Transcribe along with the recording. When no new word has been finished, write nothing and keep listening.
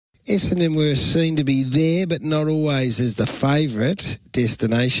Essendon were seen to be there, but not always as the favourite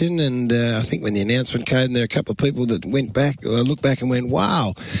destination. And I think when the announcement came, there were a couple of people that looked back and went,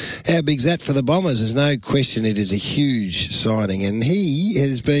 wow, how big's that for the Bombers? There's no question it is a huge signing. And he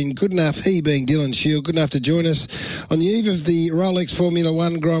has been good enough, he being Dylan Shiel, good enough to join us on the eve of the Rolex Formula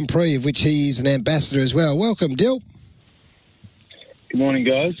One Grand Prix, of which he is an ambassador as well. Welcome, Dill. Good morning,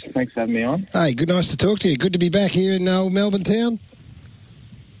 guys. Thanks for having me on. Hey, good, nice to talk to you. Good to be back here in old Melbourne town.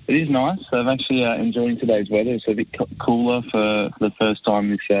 It is nice. I'm actually enjoying today's weather. It's a bit cooler for the first time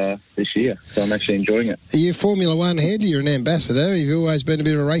this year, so I'm actually enjoying it. Are you Formula One head? You're an ambassador. Have you always been a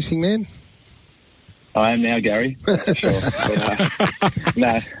bit of a racing man? I am now, Gary. That's for sure. But,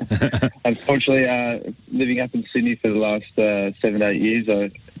 no, unfortunately, living up in Sydney for the last 7 to 8 years,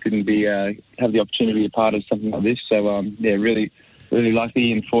 I couldn't have the opportunity to be a part of something like this. So, really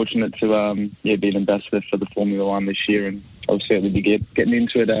lucky and fortunate to be an ambassador for the Formula One this year, and I'll certainly be getting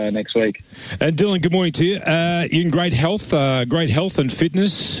into it next week. And Dylan, good morning to you. You're in great health and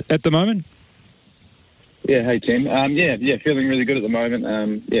fitness at the moment? Yeah, hey Tim. Feeling really good at the moment.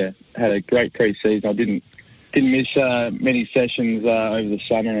 Had a great pre-season. I didn't miss many sessions over the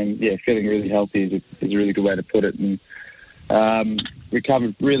summer, and feeling really healthy is a really good way to put it. And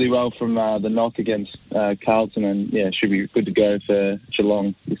recovered really well from the knock against Carlton, and should be good to go for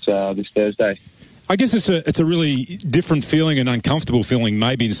Geelong this Thursday. I guess it's a really different feeling, an uncomfortable feeling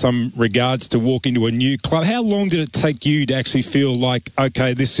maybe in some regards, to walk into a new club. How long did it take you to actually feel like,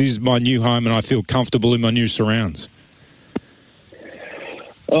 okay, this is my new home and I feel comfortable in my new surrounds?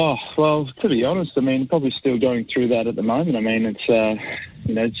 Oh, well, to be honest, probably still going through that at the moment.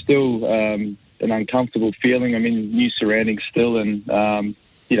 It's still an uncomfortable feeling. I'm in new surroundings still, and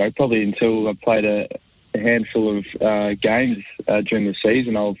probably until I've played a handful of games during the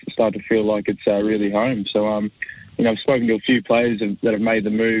season, I'll start to feel like it's really home. So, I've spoken to a few players that have made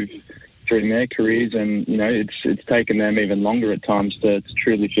the move during their careers, and it's taken them even longer at times to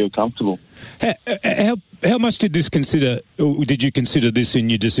truly feel comfortable. How much did you consider this in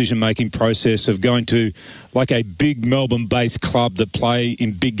your decision-making process of going to like a big Melbourne-based club that play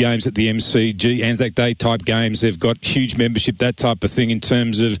in big games at the MCG, Anzac Day type games? They've got huge membership, that type of thing, in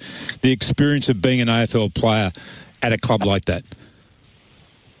terms of the experience of being an AFL player at a club like that.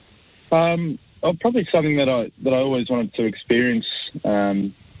 Probably something that I always wanted to experience.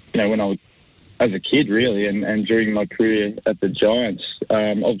 When I was as a kid, really, and during my career at the Giants.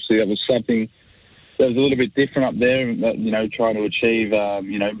 Obviously, that was something that was a little bit different up there, trying to achieve,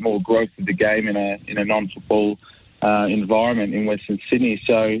 more growth of the game in a non-football environment in Western Sydney.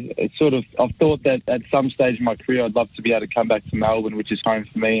 So it's I've thought that at some stage in my career, I'd love to be able to come back to Melbourne, which is home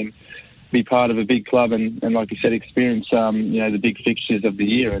for me, and be part of a big club and like you said, experience, the big fixtures of the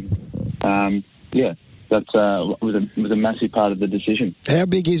year. And, that was a massive part of the decision. How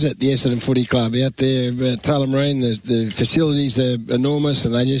big is it, the Essendon Footy Club out there at Tullamarine? The facilities are enormous,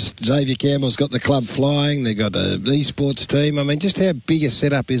 and Xavier Campbell's got the club flying. They've got an esports team. Just how big a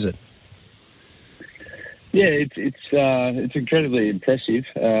setup is it? Yeah, it's incredibly impressive.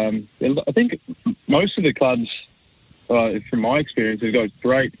 I think most of the clubs, from my experience, have got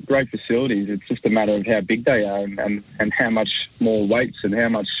great facilities. It's just a matter of how big they are and how much more weights and how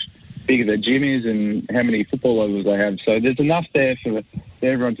much bigger their gym is and how many football levels they have. So there's enough there for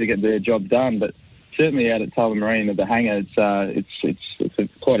everyone to get their job done. But certainly out at Tullamarine at the hangar, it's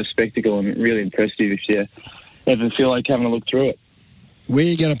quite a spectacle and really impressive if you ever feel like having a look through it. Where are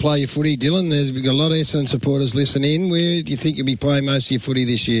you going to play your footy, Dylan? We've got a lot of Essendon supporters listening in. Where do you think you'll be playing most of your footy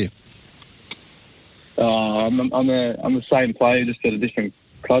this year? I'm the same player, just at a different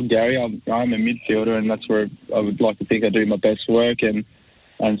club, Gary. I'm a midfielder, and that's where I would like to think I do my best work and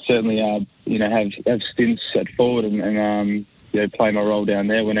certainly, have stints at forward and play my role down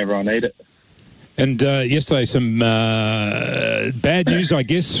there whenever I need it. And yesterday, some bad news, I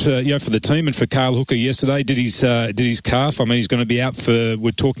guess, for the team and for Carl Hooker yesterday. Did his calf? He's going to be out for,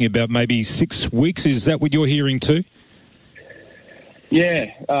 we're talking about maybe 6 weeks. Is that what you're hearing too?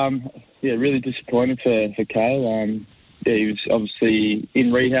 Yeah, really disappointed for Carl. He was obviously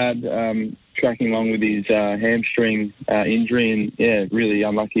in rehab, tracking along with his hamstring injury, and really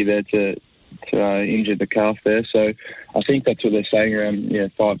unlucky there to injure the calf there. So I think that's what they're saying,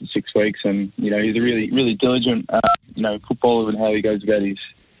 around 5 to 6 weeks. And he's a really diligent footballer in how he goes about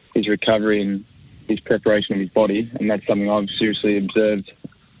his recovery and his preparation of his body, and that's something I've seriously observed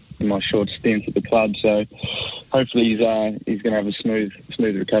in my short stint at the club. So hopefully he's going to have a smooth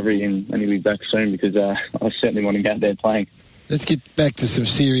recovery and he'll be back soon, because I certainly want to get out there playing. Let's get back to some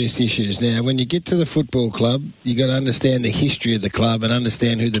serious issues now. When you get to the football club, you got to understand the history of the club and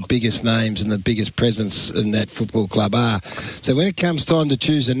understand who the biggest names and the biggest presence in that football club are. So when it comes time to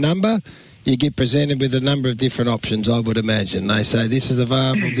choose a number, you get presented with a number of different options, I would imagine. They say this is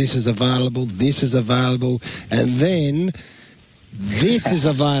available, this is available, this is available, and then this is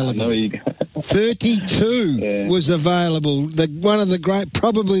available. 32 was available. One of the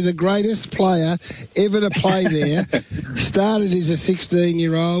probably the greatest player ever to play there. Started as a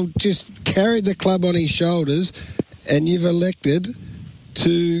 16-year-old, just carried the club on his shoulders, and you've elected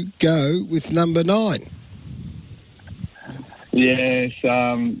to go with number 9. Yes,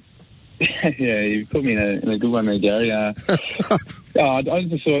 yeah, you put me in a good one there, Gary. I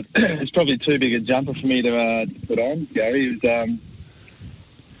just thought it's probably too big a jumper for me to put on, Gary. It was,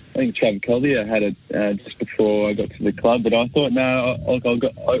 I think Trav Collier had it just before I got to the club, but I thought, no,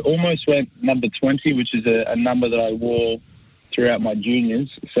 I almost went number 20, which is a number that I wore throughout my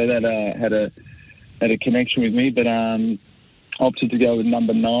juniors, so that had a connection with me, but opted to go with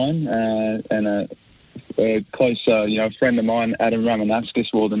number 9, and a close, a friend of mine, Adam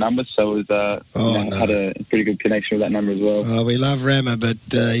Ramanauskas, wore the number, so it was, had a pretty good connection with that number as well. Oh, we love Rama, but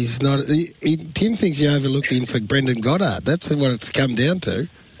he's not. Tim thinks you overlooked him for Brendan Goddard. That's what it's come down to.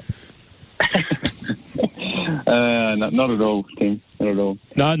 Not at all, Tim. Not at all.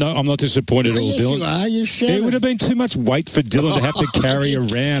 No, I'm not disappointed at all, yes, Dylan. You are. You should. It would have been too much weight for Dylan to have to carry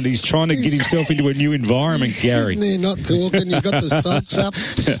around. He's trying to get himself into a new environment, Gary. They're not talking. You've got the socks up.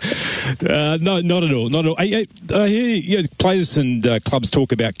 No, not at all. Not at all. I hear players and clubs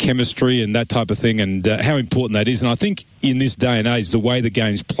talk about chemistry and that type of thing, and how important that is. And I think in this day and age, the way the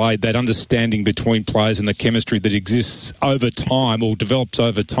game's played, that understanding between players and the chemistry that exists over time or develops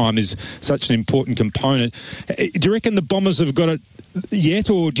over time is such an important component. Do you reckon the Bombers have got it yet,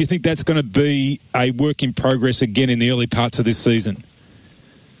 or do you think that's going to be a work in progress again in the early parts of this season?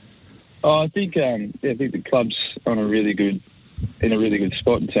 I think the club's in a really good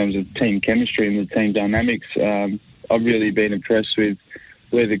spot in terms of team chemistry and the team dynamics. I've really been impressed with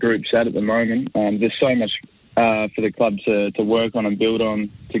where the group's at the moment. There's so much for the club to work on and build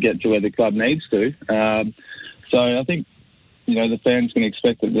on to get to where the club needs to. So I think, the fans can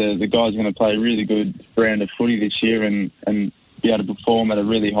expect that the guys are going to play a really good brand of footy this year and be able to perform at a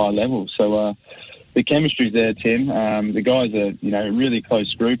really high level. So the chemistry's there, Tim. The guys are, a really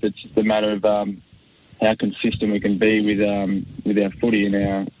close group. It's just a matter of how consistent we can be with our footy in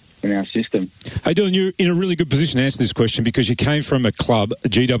our system. Hey, Dylan, you're in a really good position to answer this question because you came from a club, a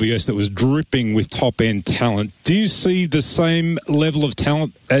GWS, that was dripping with top-end talent. Do you see the same level of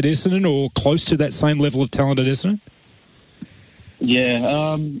talent at Essendon or close to that same level of talent at Essendon?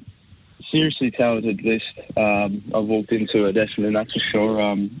 Yeah, seriously talented list. I've walked into at Essendon, that's for sure.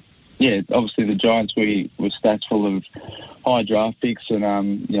 Obviously the Giants were stats full of high draft picks and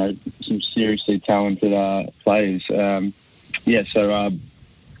some seriously talented players. So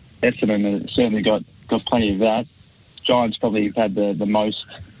Essendon certainly got plenty of that. Giants probably have had the most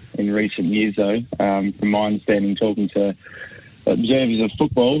in recent years, though, from my understanding, talking to observers of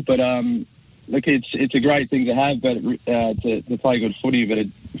football. But look, it's a great thing to have, but to play good footy, but it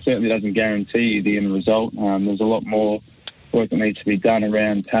certainly doesn't guarantee you the end result. There's a lot more work that needs to be done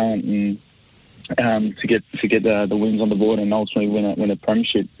around talent and to get the wins on the board and ultimately win a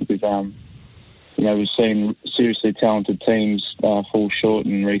premiership, because we've seen seriously talented teams fall short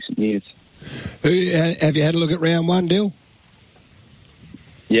in recent years. Have you had a look at round 1, Dill?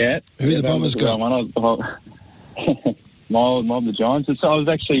 Yeah. Who the Bombers got? My old mob, the Giants. So I was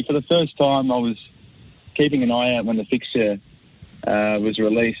actually, for the first time, I was keeping an eye out when the fixture was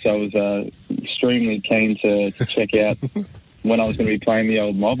released. I was extremely keen to check out when I was going to be playing the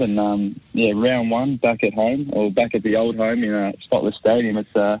old mob. And, round 1, back at home, or back at the old home in a spotless stadium.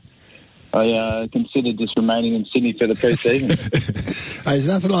 It's I considered just remaining in Sydney for the pre-season. There's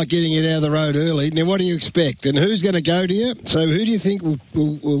nothing like getting it out of the road early. Now, what do you expect? And who's going to go to you? So who do you think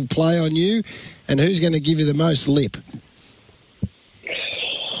will play on you? And who's going to give you the most lip?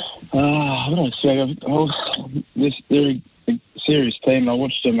 What do I expect? They're a serious team. I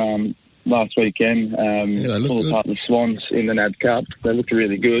watched them last weekend. Full apart the Swans in the NAB Cup. They looked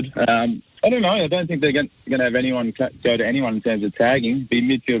really good. I don't know. I don't think they're going to have anyone go to anyone in terms of tagging. Be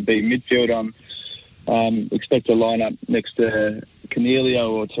midfield. Expect to line up next to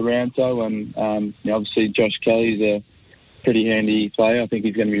Cornelio or Taranto, and obviously Josh Kelly's a pretty handy player. I think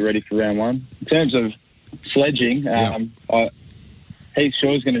he's going to be ready for round 1. In terms of sledging, Heath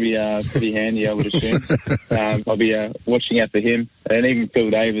Shaw's going to be pretty handy, I would assume. I'll be watching out for him, and even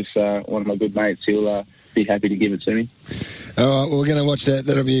Phil Davis, one of my good mates, he'll be happy to give it to me. All right, we're going to watch that.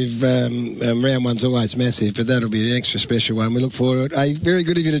 That'll be round one's always massive, but that'll be an extra special one. We look forward to it. Hey, very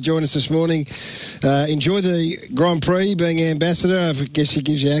good of you to join us this morning. Enjoy the Grand Prix, being ambassador. I guess it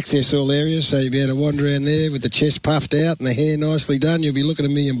gives you access to all areas, so you'll be able to wander around there with the chest puffed out and the hair nicely done. You'll be looking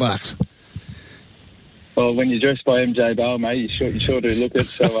 $1 million. Well, when you're dressed by MJ Bale, mate, you sure do look it.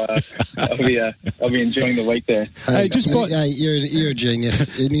 So I'll be enjoying the week there. Hey, you're a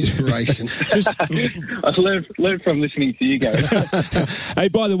genius, an inspiration. I've learned from listening to you guys. Hey,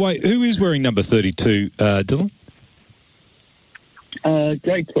 by the way, who is wearing number 32, Dylan?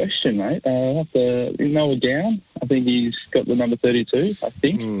 Great question, mate. I'll have to Noah Gown. I think he's got the number 32, I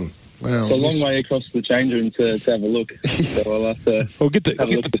think. Well, it's a long way across the change room to have a look. So I'll have to have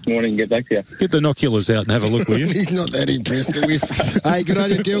a look this morning and get back to you. Get the binoculars out and have a look, will you? He's not that impressed. Hey, good on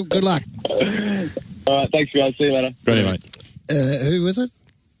you, Dill. Good luck. All right, thanks, guys. See you later. Ready, mate. Who was it?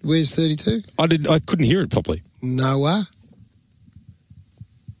 Where's 32? I couldn't hear it properly. Noah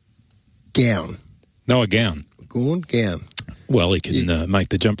Gown. Noah Gown. Gown. Well, he can make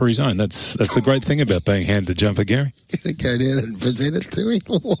the jumper his own. That's a great thing about being handed a jumper, Gary. You're going to go down and present it to him?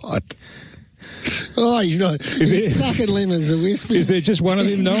 What? Oh, he's sucking lemons and whispers. Is there just one of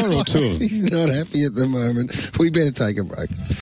him, Noah, or two of them? He's not happy at the moment. We better take a break.